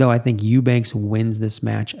situation here, though, I think Eubanks wins this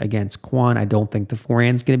match against Kwon. I don't think the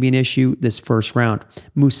forehand's going to be an issue this first round.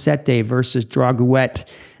 Musette versus Draguet.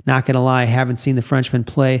 Not going to lie, I haven't seen the Frenchman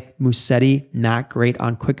play. Musetti, not great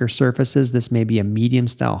on quicker surfaces. This may be a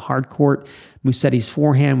medium-style hard court. Musetti's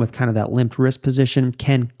forehand with kind of that limp wrist position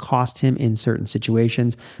can cost him in certain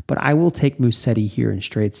situations, but I will take Musetti here in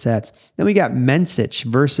straight sets. Then we got Mensik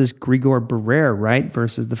versus Grigor Barrère, right,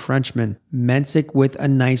 versus the Frenchman. Mensik with a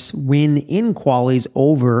nice win in qualies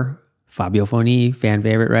over Fabio Fognini, fan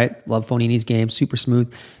favorite, right? Love Fognini's game, super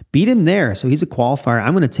smooth. Beat him there, so he's a qualifier.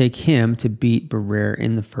 I'm going to take him to beat Barrère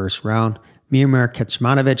in the first round. Miomir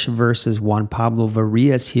Kecmanovic versus Juan Pablo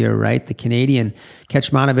Varillas here, right? The Canadian.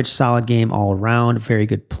 Kecmanovic, solid game all around, very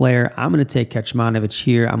good player. I'm going to take Kecmanovic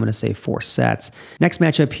here. I'm going to say 4 sets. Next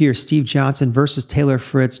matchup here, Steve Johnson versus Taylor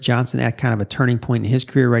Fritz. Johnson at kind of a turning point in his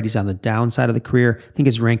career, right? He's on the downside of the career. I think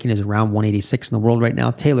his ranking is around 186 in the world right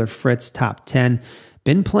now. Taylor Fritz, top 10.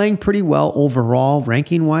 Been playing pretty well overall,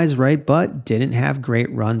 ranking-wise, right? But didn't have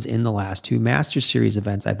great runs in the last 2 Masters Series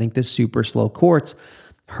events. I think the super slow courts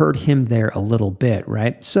hurt him there a little bit,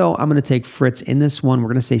 right? So I'm going to take Fritz in this one. We're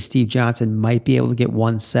going to say Steve Johnson might be able to get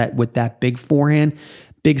 1 set with that big forehand,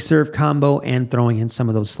 big serve combo, and throwing in some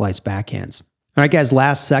of those slice backhands. All right, guys,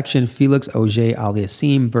 last section, Felix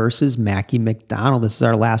Auger-Aliassime versus Mackie McDonald. This is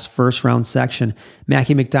our last first round section.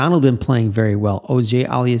 Mackie McDonald been playing very well.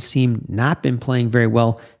 Auger-Aliassime not been playing very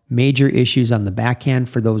well. Major issues on the backhand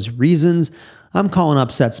for those reasons. I'm calling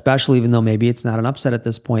upset special, even though maybe it's not an upset at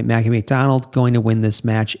this point. Mackie McDonald going to win this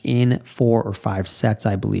match in 4 or 5 sets,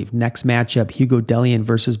 I believe. Next matchup, Hugo Dellien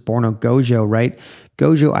versus Borna Gojo, right?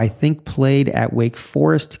 Gojo, I think, played at Wake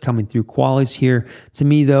Forest, coming through qualies here. To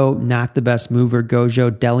me, though, not the best mover.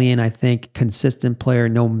 Gojo, Dellien, I think, consistent player,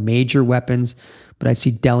 no major weapons, but I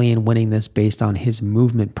see Dellien winning this based on his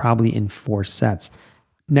movement, probably in 4 sets.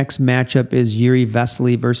 Next matchup is Yuri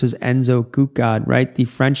Vesely versus Enzo Coucade, right? The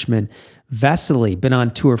Frenchman. Vesely, been on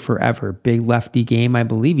tour forever. Big lefty game. I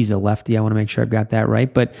believe he's a lefty. I want to make sure I've got that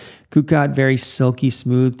right. But Coucade, very silky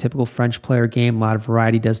smooth, typical French player game. A lot of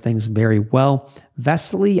variety, does things very well.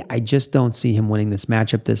 Vesely, I just don't see him winning this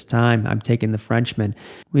matchup this time. I'm taking the Frenchman.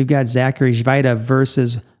 We've got Zachary Žvajda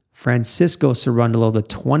versus Francisco Cerundolo, the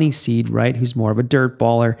 20 seed, right, who's more of a dirt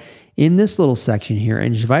baller in this little section here.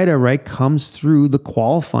 And Žvajda, right, comes through the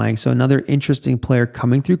qualifying. So another interesting player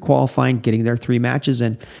coming through qualifying, getting their 3 matches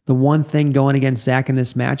in. The one thing going against Zach in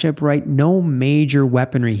this matchup, right, no major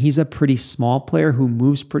weaponry. He's a pretty small player who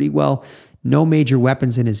moves pretty well. No major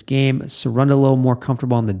weapons in his game. Cerundolo more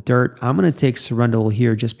comfortable on the dirt. I'm going to take Cerundolo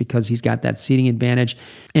here just because he's got that seating advantage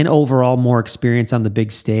and overall more experience on the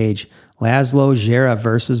big stage. Laszlo Djere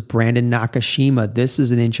versus Brandon Nakashima. This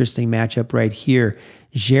is an interesting matchup right here.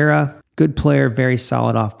 Djere, good player, very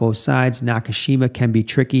solid off both sides. Nakashima can be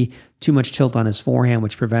tricky. Too much tilt on his forehand,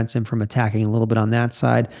 which prevents him from attacking a little bit on that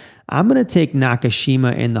side. I'm going to take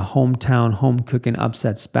Nakashima in the hometown home cooking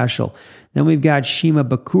upset special. Then we've got Shima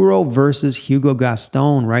Bakuro versus Hugo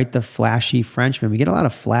Gaston, right? The flashy Frenchman. We get a lot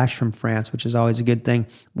of flash from France, which is always a good thing.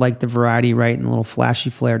 Like the variety, right? And the little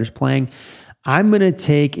flashy flair just playing. I'm going to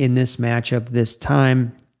take in this matchup this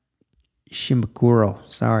time, Shima Bakuro.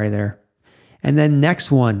 Sorry there. And then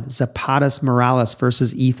next one, Zapatas Morales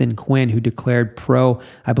versus Ethan Quinn, who declared pro.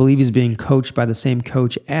 I believe he's being coached by the same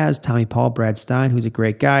coach as Tommy Paul, Brad Stein, who's a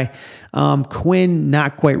great guy. Quinn,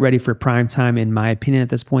 not quite ready for prime time, in my opinion, at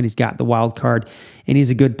this point. He's got the wild card, and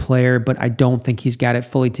he's a good player, but I don't think he's got it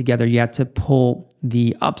fully together yet to pull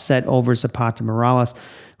the upset over Zapata Morales,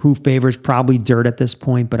 who favors probably dirt at this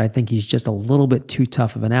point, but I think he's just a little bit too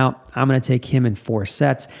tough of an out. I'm going to take him in 4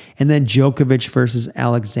 sets. And then Djokovic versus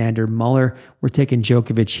Alexander Muller. We're taking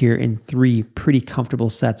Djokovic here in 3 pretty comfortable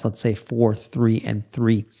sets. Let's say 4, 3, and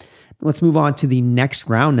 3. Let's move on to the next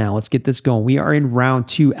round now. Let's get this going. We are in round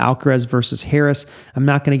 2, Alcaraz versus Harris. I'm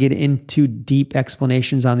not going to get into deep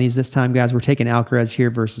explanations on these this time, guys. We're taking Alcaraz here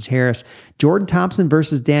versus Harris. Jordan Thompson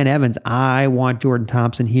versus Dan Evans. I want Jordan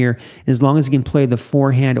Thompson here. As long as he can play the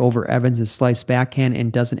forehand over Evans' slice backhand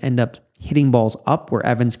and doesn't end up hitting balls up where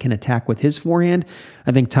Evans can attack with his forehand,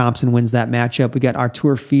 I think Thompson wins that matchup. We got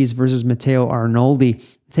Artur Fies versus Matteo Arnoldi.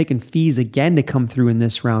 I'm taking Fies again to come through in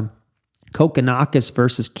this round. Kokkinakis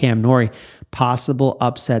versus Cam Norrie, possible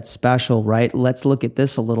upset special, right? Let's look at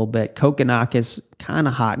this a little bit. Kokkinakis, kind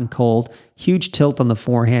of hot and cold, huge tilt on the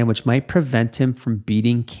forehand, which might prevent him from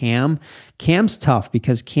beating Cam. Cam's tough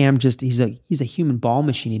because Cam he's a human ball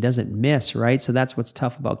machine. He doesn't miss, right? So that's what's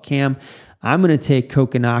tough about Cam. I'm going to take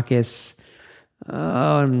Kokkinakis.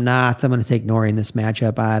 Oh, I'm not. I'm going to take Norrie in this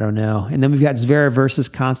matchup. I don't know. And then we've got Zverev versus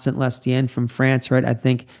Constant Lestienne from France, right? I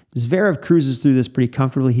think Zverev cruises through this pretty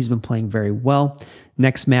comfortably. He's been playing very well.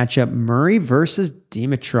 Next matchup, Murray versus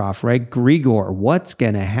Dimitrov, right? Grigor, what's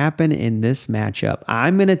going to happen in this matchup?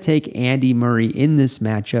 I'm going to take Andy Murray in this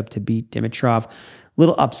matchup to beat Dimitrov.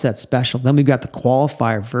 Little upset special. Then we've got the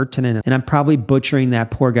qualifier, Virtanen, and I'm probably butchering that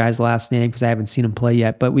poor guy's last name because I haven't seen him play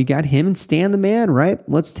yet, but we got him and Stan the man, right?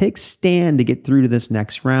 Let's take Stan to get through to this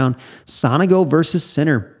next round. Sonego versus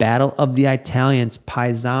Sinner, battle of the Italians.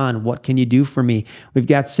 Paisan, what can you do for me? We've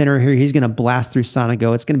got Sinner here. He's going to blast through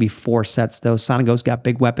Sonego. It's going to be 4 sets, though. Sonego's got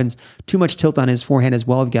big weapons. Too much tilt on his forehand as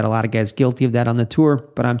well. We've got a lot of guys guilty of that on the tour,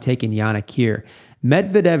 but I'm taking Yannick here.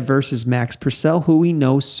 Medvedev versus Max Purcell, who we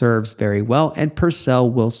know serves very well, and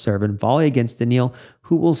Purcell will serve and volley against Daniil,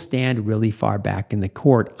 who will stand really far back in the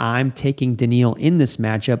court. I'm taking Daniil in this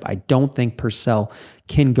matchup. I don't think Purcell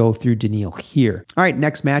can go through Daniil here. All right,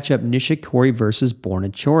 next matchup, Nishikori versus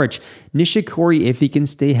Borna Coric. Nishikori, if he can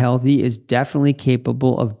stay healthy, is definitely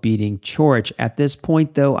capable of beating Coric. At this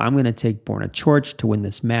point, though, I'm going to take Borna Coric to win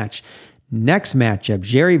this match. Next matchup,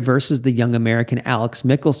 Jerry versus the young American Alex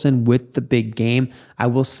Mickelson with the big game. I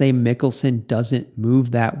will say Mickelson doesn't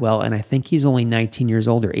move that well, and I think he's only 19 years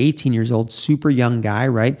old or 18 years old. Super young guy,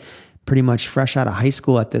 right? Pretty much fresh out of high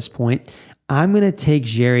school at this point. I'm going to take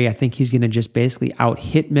Jerry. I think he's going to just basically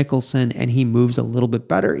out-hit Mickelson, and he moves a little bit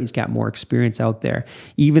better. He's got more experience out there,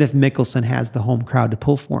 even if Mickelson has the home crowd to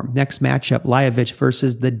pull for him. Next matchup, Lajovic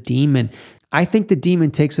versus the Demon. I think the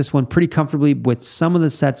Demon takes this one pretty comfortably, with some of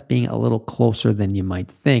the sets being a little closer than you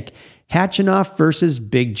might think. Khachanov versus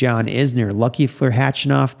Big John Isner. Lucky for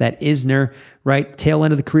Khachanov that Isner, right, tail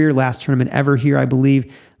end of the career, last tournament ever here, I believe.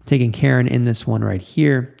 I'm taking Karen in this one right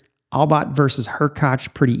here. Albot versus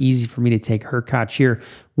Hurkacz. Pretty easy for me to take Hurkacz here.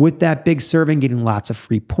 With that big serving, getting lots of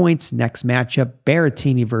free points. Next matchup,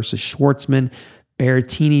 Berrettini versus Schwartzman.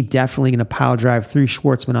 Berrettini definitely going to pile drive through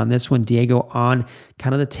Schwartzman on this one. Diego on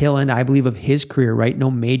kind of the tail end, I believe, of his career, right?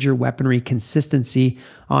 No major weaponry consistency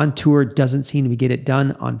on tour. Doesn't seem to get it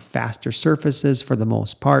done on faster surfaces for the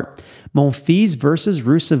most part. Monfils versus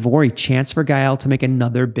Ruusuvuori. Chance for Gael to make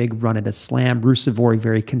another big run at a slam. Ruusuvuori,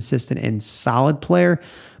 very consistent and solid player.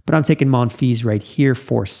 But I'm taking Monfils right here,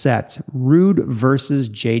 4 sets. Rude versus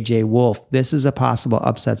JJ Wolf. This is a possible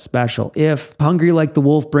upset special. If Hungry Like the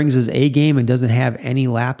Wolf brings his A game and doesn't have any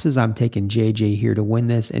lapses, I'm taking JJ here to win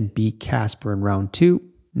this and beat Casper in round 2.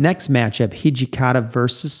 Next matchup, Hijikata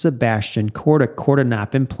versus Sebastian Korda. Korda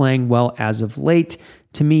not been playing well as of late.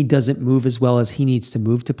 To me, doesn't move as well as he needs to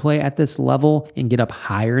move to play at this level and get up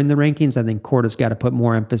higher in the rankings. I think Korda's got to put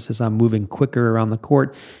more emphasis on moving quicker around the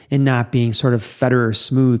court and not being sort of Federer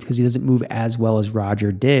smooth, because he doesn't move as well as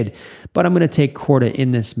Roger did. But I'm going to take Korda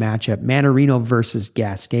in this matchup. Mannarino versus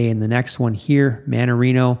Gasquet in the next one here.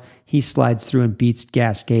 Mannarino, he slides through and beats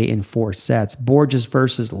Gasquet in 4 sets. Borges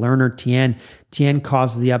versus Lerner Tien. Tien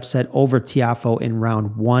causes the upset over Tiafoe in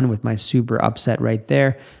round 1 with my super upset right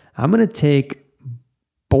there. I'm going to take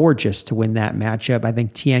Borges to win that matchup. I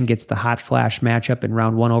think Tien gets the hot flash matchup in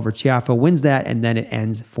round 1 over Tiafoe, wins that, and then it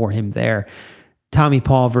ends for him there. Tommy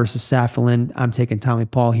Paul versus Saffelin. I'm taking Tommy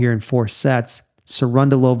Paul here in 4 sets.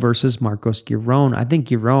 Cerundolo versus Marcos Giron. I think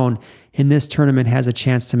Giron in this tournament has a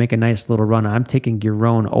chance to make a nice little run. I'm taking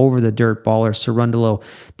Giron over the dirt baller. Cerundolo.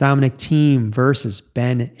 Dominic Thiem versus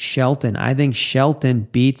Ben Shelton. I think Shelton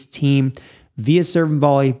beats Thiem via serve and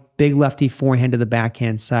volley. Big lefty forehand to the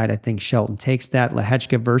backhand side. I think Shelton takes that.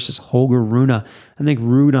 Lehechka versus Holger Rune. I think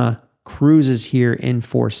Rune cruises here in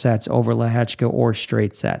 4 sets over Lehechka or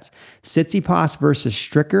straight sets. Tsitsipas versus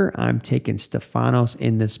Stricker. I'm taking Stefanos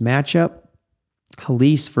in this matchup.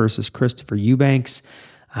 Halys versus Christopher Eubanks.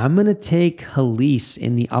 I'm going to take Halys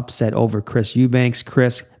in the upset over Chris Eubanks.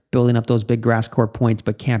 Chris building up those big grass court points,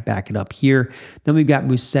 but can't back it up here. Then we've got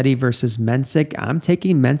Musetti versus Mensik. I'm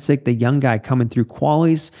taking Mensik, the young guy coming through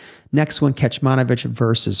qualies. Next one, Kecmanovic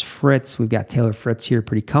versus Fritz. We've got Taylor Fritz here,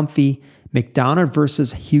 pretty comfy. McDonough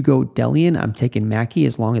versus Hugo Dellien. I'm taking Mackey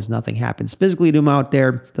as long as nothing happens physically to him out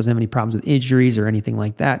there. Doesn't have any problems with injuries or anything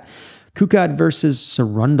like that. Kukad versus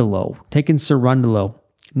Cerundolo. Taking Cerundolo.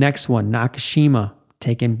 Next one, Nakashima.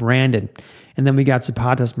 Taking Brandon. And then we got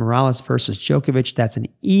Zapatas Morales versus Djokovic. That's an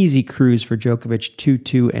easy cruise for Djokovic,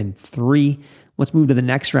 2-2 and 3. Let's move to the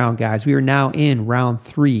next round, guys. We are now in round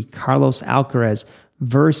 3. Carlos Alcaraz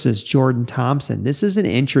versus Jordan Thompson. This is an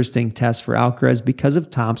interesting test for Alcaraz because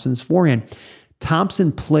of Thompson's forehand.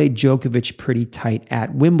 Thompson played Djokovic pretty tight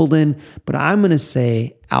at Wimbledon, but I'm going to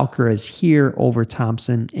say Alcaraz here over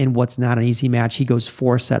Thompson in what's not an easy match. He goes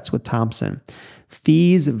 4 sets with Thompson.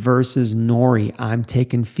 Fees versus Norrie. I'm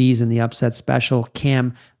taking Fees in the upset special.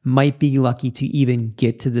 Cam might be lucky to even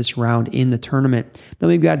get to this round in the tournament. Then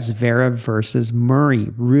we've got Zverev versus Murray.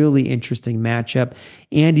 Really interesting matchup.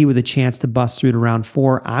 Andy with a chance to bust through to round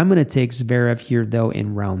 4. I'm going to take Zverev here, though,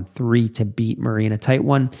 in round 3 to beat Murray in a tight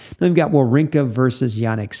one. Then we've got Wawrinka versus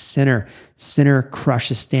Jannik Sinner. Sinner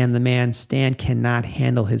crushes Stan the man. Stan cannot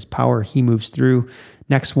handle his power. He moves through.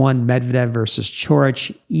 Next one, Medvedev versus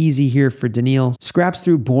Coric. Easy here for Daniil. Scraps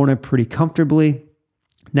through Borna pretty comfortably.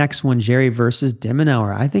 Next one, Jerry versus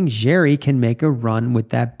Demonauer. I think Jerry can make a run with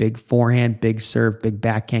that big forehand, big serve, big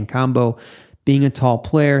backhand combo. Being a tall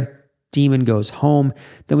player, Demon goes home.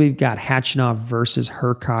 Then we've got Khachanov versus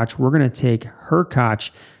Hurkacz. We're going to take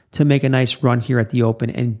Hurkacz to make a nice run here at the Open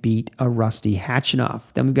and beat a rusty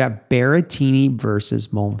Khachanov. Then we've got Berrettini versus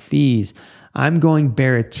Monfils. I'm going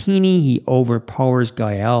Berrettini. He overpowers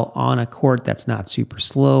Gael on a court that's not super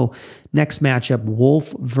slow. Next matchup,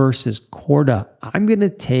 Wolf versus Korda. I'm going to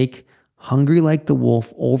take Hungry Like the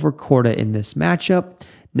Wolf over Korda in this matchup.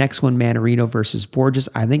 Next one, Mannarino versus Borges.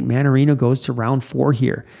 I think Mannarino goes to round 4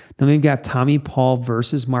 here. Then we've got Tommy Paul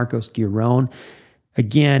versus Marcos Giron.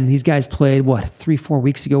 Again, these guys played, 3-4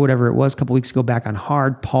 weeks ago, whatever it was, a couple weeks ago back on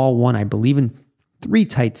hard. Paul won, I believe, in 3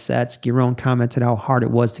 tight sets. Giron commented how hard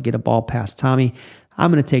it was to get a ball past Tommy. I'm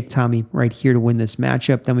going to take Tommy right here to win this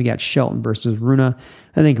matchup. Then we got Shelton versus Rune. I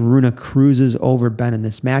think Rune cruises over Ben in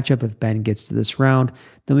this matchup if Ben gets to this round.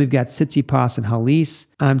 Then we've got Tsitsipas and Halys.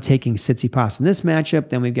 I'm taking Tsitsipas in this matchup.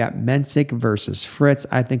 Then we've got Mensik versus Fritz.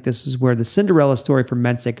 I think this is where the Cinderella story for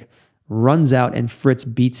Mensik runs out and Fritz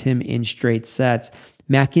beats him in straight sets.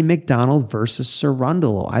 Mackie McDonald versus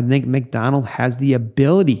Cerundolo. I think McDonald has the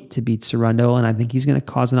ability to beat Cerundolo, and I think he's going to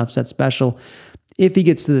cause an upset special if he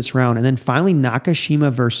gets to this round. And then finally,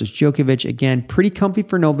 Nakashima versus Djokovic. Again, pretty comfy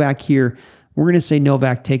for Novak here. We're going to say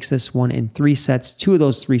Novak takes this one in 3 sets. 2 of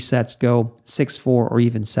those 3 sets go 6-4 or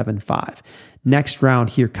even 7-5. Next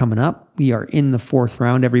round here coming up. We are in the 4th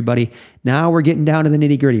round, everybody. Now we're getting down to the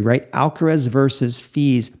nitty-gritty, right? Alcaraz versus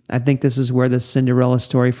Fils. I think this is where the Cinderella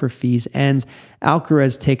story for Fils ends.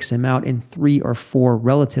 Alcaraz takes him out in 3 or 4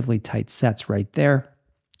 relatively tight sets right there.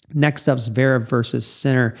 Next up, Zverev versus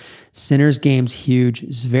Sinner. Sinner's game's huge.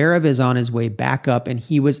 Zverev is on his way back up, and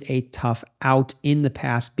he was a tough out in the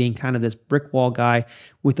past, being kind of this brick wall guy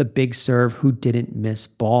with a big serve who didn't miss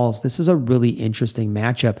balls. This is a really interesting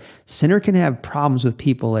matchup. Sinner can have problems with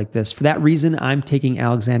people like this. For that reason, I'm taking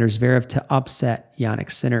Alexander Zverev to upset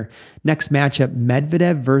Jannik Sinner. Next matchup,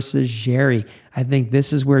 Medvedev versus Jarry. I think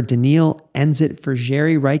this is where Daniil ends it for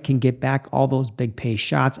Jarry, right? Can get back all those big pace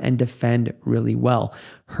shots and defend really well.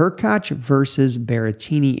 Hurkacz versus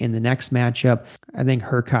Berrettini in the next matchup. I think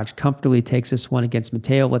Hurkacz comfortably takes this one against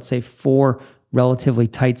Matteo. Let's say 4 relatively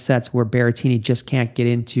tight sets where Berrettini just can't get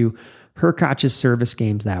into Hurkacz's service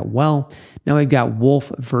games that well. Now we've got Wolf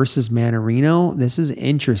versus Mannarino. This is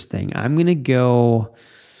interesting. I'm going to go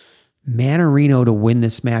Mannarino to win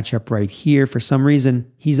this matchup right here. For some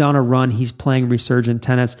reason, he's on a run. He's playing resurgent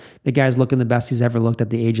tennis. The guy's looking the best he's ever looked at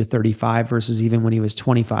the age of 35 versus even when he was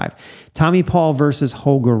 25. Tommy Paul versus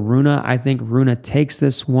Holger Rune. I think Rune takes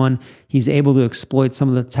this one. He's able to exploit some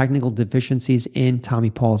of the technical deficiencies in Tommy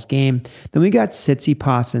Paul's game. Then we got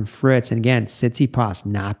Tsitsipas and Fritz. And again, Tsitsipas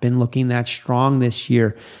not been looking that strong this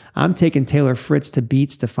year. I'm taking Taylor Fritz to beat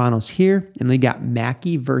Stefanos here. And we got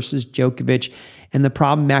Mackie versus Djokovic. And the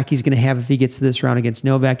problem Mackey's going to have if he gets to this round against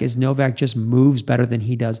Novak is Novak just moves better than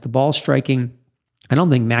he does. The ball striking, I don't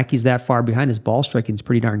think Mackey's that far behind. His ball striking is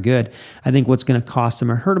pretty darn good. I think what's going to cost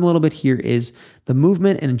him or hurt him a little bit here is the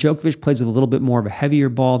movement, and Djokovic plays with a little bit more of a heavier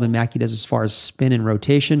ball than Mackey does as far as spin and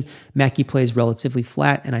rotation. Mackey plays relatively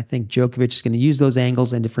flat, and I think Djokovic is going to use those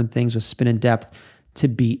angles and different things with spin and depth to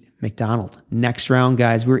beat McDonald. Next round,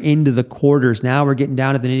 guys, we're into the quarters. Now we're getting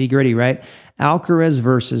down to the nitty gritty, right? Alcaraz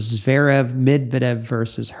versus Zverev, Medvedev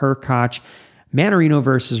versus Hurkacz, Mannarino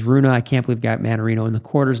versus Rune. I can't believe we got Mannarino in the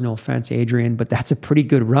quarters. No offense, Adrian, but that's a pretty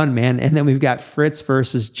good run, man. And then we've got Fritz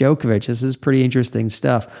versus Djokovic. This is pretty interesting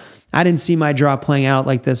stuff. I didn't see my draw playing out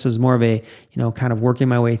like this. It was more of a, kind of working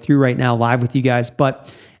my way through right now live with you guys.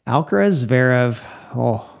 But Alcaraz, Zverev,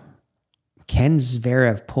 can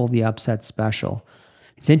Zverev pull the upset special?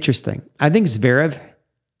 It's interesting. I think Zverev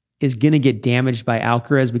is going to get damaged by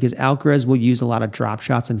Alcaraz because Alcaraz will use a lot of drop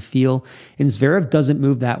shots and feel, and Zverev doesn't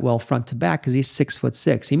move that well front to back because he's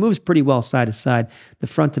 6'6". He moves pretty well side to side. The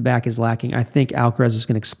front to back is lacking. I think Alcaraz is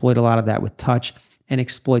going to exploit a lot of that with touch and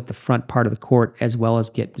exploit the front part of the court as well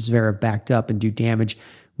as get Zverev backed up and do damage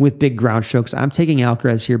with big ground strokes. I'm taking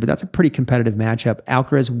Alcaraz here, but that's a pretty competitive matchup.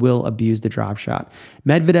 Alcaraz will abuse the drop shot.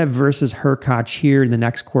 Medvedev versus Hurkacz here in the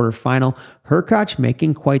next quarterfinal. Hurkacz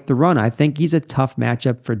making quite the run. I think he's a tough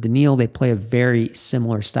matchup for Daniil. They play a very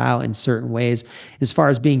similar style in certain ways. As far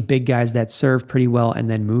as being big guys that serve pretty well and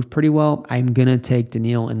then move pretty well, I'm going to take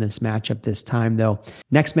Daniil in this matchup this time, though.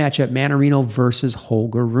 Next matchup, Mannarino versus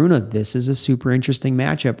Holger Rune. This is a super interesting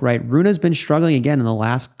matchup, right? Rune's been struggling again in the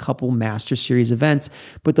last couple Master Series events,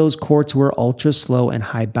 but those courts were ultra slow and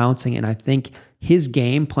high bouncing, and I think his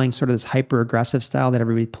game, playing sort of this hyper-aggressive style that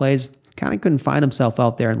everybody plays, kind of couldn't find himself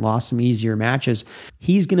out there and lost some easier matches.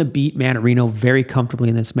 He's going to beat Mannarino very comfortably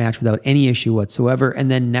in this match without any issue whatsoever.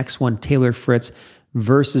 And then next one, Taylor Fritz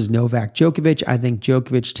versus Novak Djokovic. I think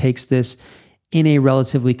Djokovic takes this in a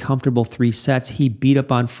relatively comfortable 3 sets. He beat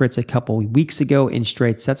up on Fritz a couple weeks ago in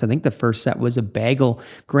straight sets. I think the first set was a bagel,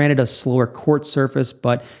 granted a slower court surface,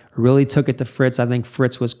 but really took it to Fritz. I think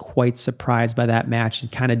Fritz was quite surprised by that match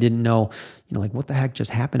and kind of didn't know, like what the heck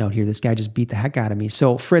just happened out here? This guy just beat the heck out of me.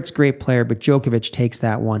 So Fritz, great player, but Djokovic takes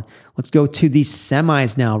that one. Let's go to the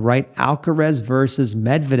semis now, right? Alcaraz versus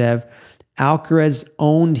Medvedev. Alcaraz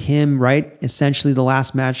owned him, right? Essentially the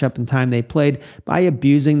last matchup in time they played by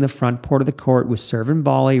abusing the front port of the court with serve and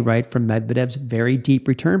volley, right, from Medvedev's very deep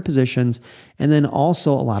return positions, and then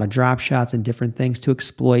also a lot of drop shots and different things to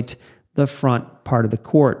exploit the front part of the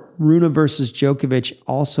court. Rune versus Djokovic,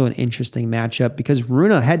 also an interesting matchup because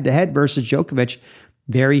Rune head-to-head versus Djokovic,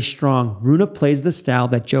 very strong. Rune plays the style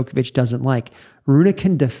that Djokovic doesn't like. Rune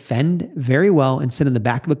can defend very well and sit in the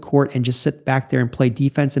back of the court and just sit back there and play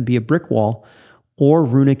defense and be a brick wall, or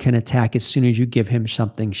Rune can attack as soon as you give him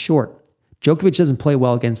something short. Djokovic doesn't play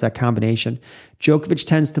well against that combination. Djokovic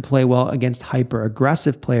tends to play well against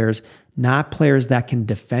hyper-aggressive players, not players that can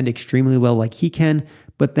defend extremely well like he can,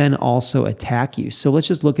 but then also attack you. So let's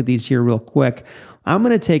just look at these here real quick. I'm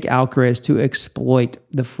going to take Alcaraz to exploit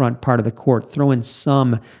the front part of the court, throw in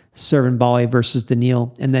some serve and volley versus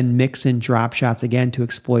Daniil, and then mix in drop shots again to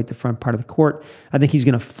exploit the front part of the court. I think he's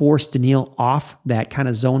going to force Daniil off that kind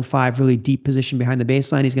of zone 5, really deep position behind the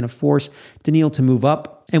baseline. He's going to force Daniil to move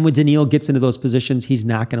up. And when Daniil gets into those positions, he's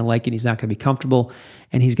not going to like it. He's not going to be comfortable,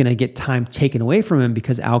 and he's going to get time taken away from him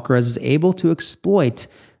because Alcaraz is able to exploit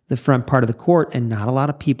the front part of the court, and not a lot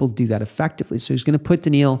of people do that effectively. So he's going to put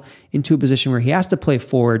Daniil into a position where he has to play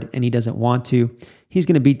forward, and he doesn't want to. He's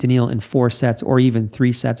going to beat Daniil in 4 sets or even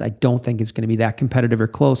 3 sets. I don't think it's going to be that competitive or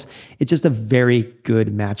close. It's just a very good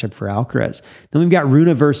matchup for Alcaraz. Then we've got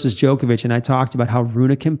Rune versus Djokovic, and I talked about how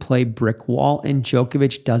Rune can play brick wall, and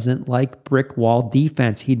Djokovic doesn't like brick wall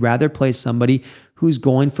defense. He'd rather play somebody who's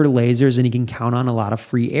going for lasers and he can count on a lot of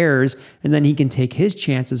free errors, and then he can take his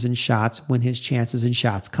chances and shots when his chances and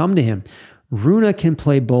shots come to him. Rune can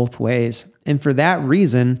play both ways, and for that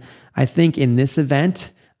reason, I think in this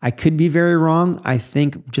event, I could be very wrong. I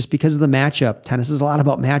think just because of the matchup, tennis is a lot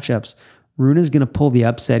about matchups, Rune is going to pull the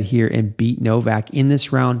upset here and beat Novak in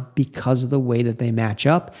this round because of the way that they match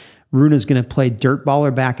up. Rune is going to play dirt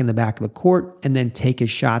baller back in the back of the court and then take his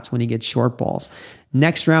shots when he gets short balls.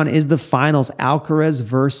 Next round is the finals, Alcaraz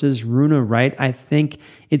versus Rune, right? I think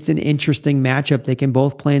it's an interesting matchup. They can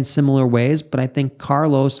both play in similar ways, but I think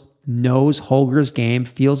Carlos knows Holger's game,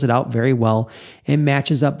 feels it out very well, and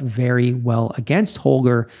matches up very well against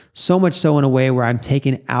Holger, so much so in a way where I'm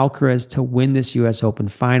taking Alcaraz to win this US Open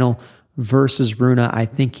final versus Rune. I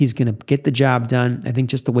think he's going to get the job done. I think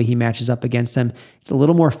just the way he matches up against him, it's a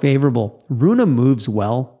little more favorable. Rune moves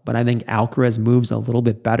well, but I think Alcaraz moves a little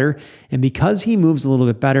bit better. And because he moves a little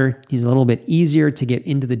bit better, he's a little bit easier to get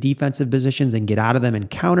into the defensive positions and get out of them and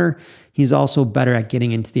counter. He's also better at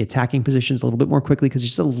getting into the attacking positions a little bit more quickly because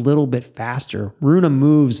he's just a little bit faster. Rune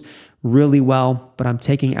moves really well, but I'm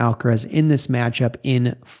taking Alcaraz in this matchup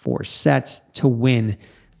in 4 sets to win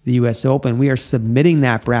the US Open. We are submitting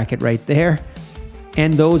that bracket right there.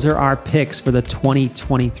 And those are our picks for the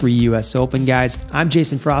 2023 US Open, guys. I'm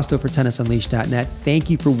Jason Frausto for TennisUnleashed.net. Thank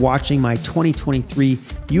you for watching my 2023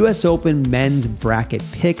 US Open men's bracket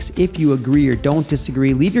picks. If you agree or don't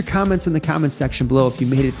disagree, leave your comments in the comments section below if you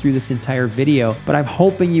made it through this entire video. But I'm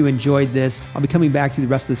hoping you enjoyed this. I'll be coming back through the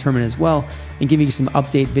rest of the tournament as well and giving you some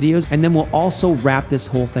update videos. And then we'll also wrap this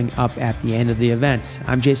whole thing up at the end of the event.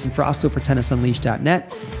 I'm Jason Frausto for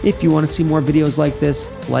TennisUnleashed.net. If you want to see more videos like this,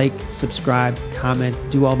 like, subscribe, comment,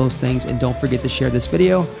 do all those things, and don't forget to share this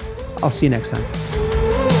video. I'll see you next time.